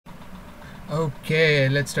Okay,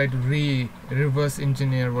 let's try to reverse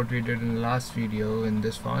engineer what we did in the last video in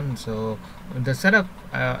this one. So the setup,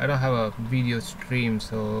 I don't have a video stream,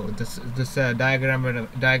 so this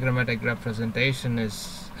diagrammatic representation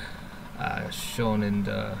is shown in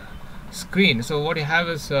the screen. So what you have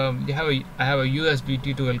is I have a USB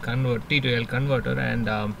T2L converter and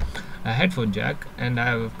a headphone jack, and I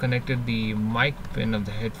have connected the mic pin of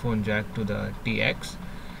the headphone jack to the TX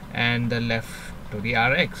and the left to the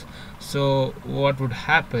RX. So what would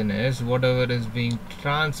happen is whatever is being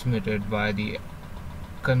transmitted by the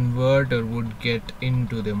converter would get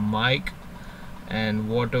into the mic, and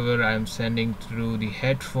whatever I'm sending through the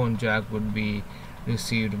headphone jack would be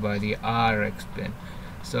received by the RX pin.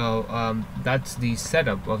 So that's the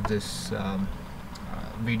setup of this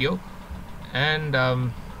video.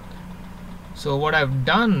 And so what I've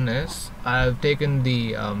done is I've taken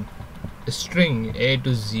the string A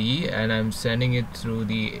to Z and I'm sending it through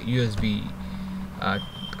the USB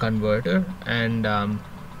converter, and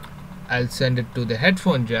I'll send it to the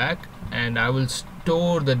headphone jack, and I will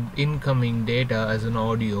store the incoming data as an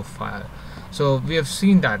audio file. So we have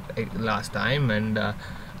seen that last time, and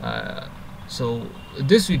so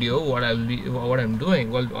this video what I'll be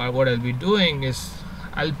doing is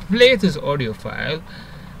I'll play this audio file,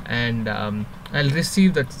 and I'll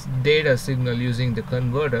receive that data signal using the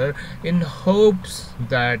converter in hopes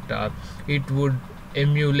that it would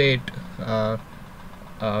emulate in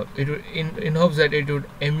hopes that it would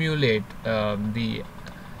emulate the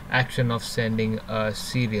action of sending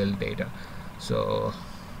serial data. So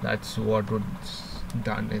that's what was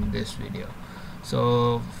done in this video.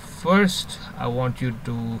 So first I want you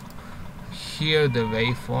to hear the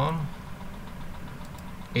waveform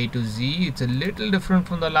A to Z. It's a little different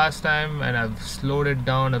from the last time, and I've slowed it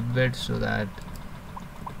down a bit so that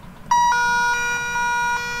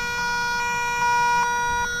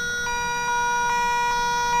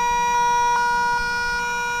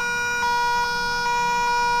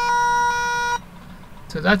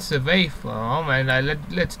that's the waveform. And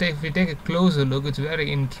if we take a closer look, it's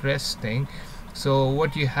very interesting. So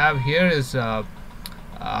what you have here is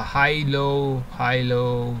high low, high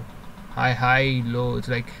low, high low.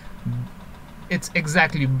 It's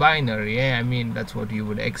exactly binary. I mean, that's what you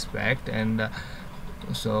would expect. And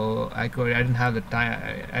so I didn't have the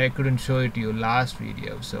time, I couldn't show it to you last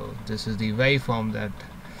video. So this is the waveform that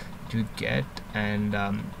you get, and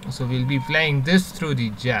so we'll be playing this through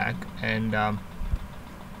the jack, and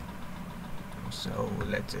so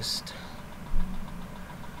let's just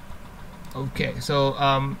okay. So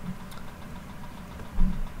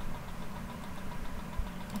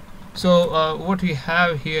what we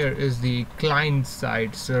have here is the client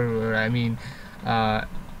side server. I mean the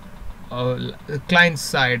client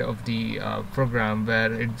side of the program,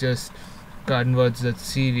 where it just converts the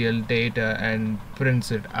serial data and prints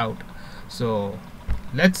it out. So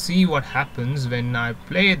let's see what happens when I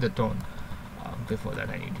play the tone. Before that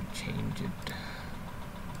I need to change it.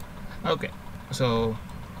 Okay, so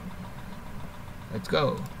let's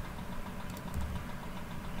go.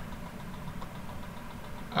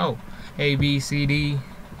 Oh, A, B, C, D,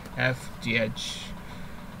 F, G, H,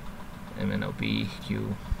 M, N, O, P,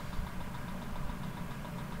 Q.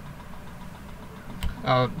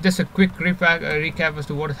 Just a quick recap as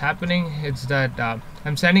to what is happening. It's that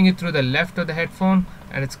I'm sending it through the left of the headphone,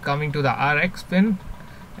 and it's coming to the RX pin,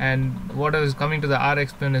 and what is coming to the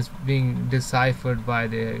RX pin is being deciphered by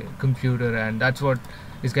the computer, and that's what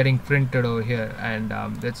is getting printed over here. And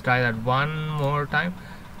let's try that one more time.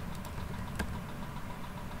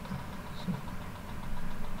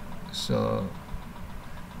 So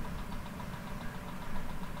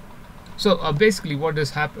basically what I'm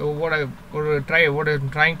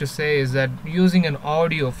trying to say is that using an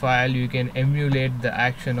audio file you can emulate the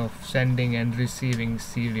action of sending and receiving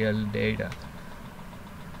serial data.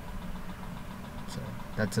 So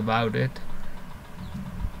that's about it.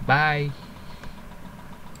 Bye.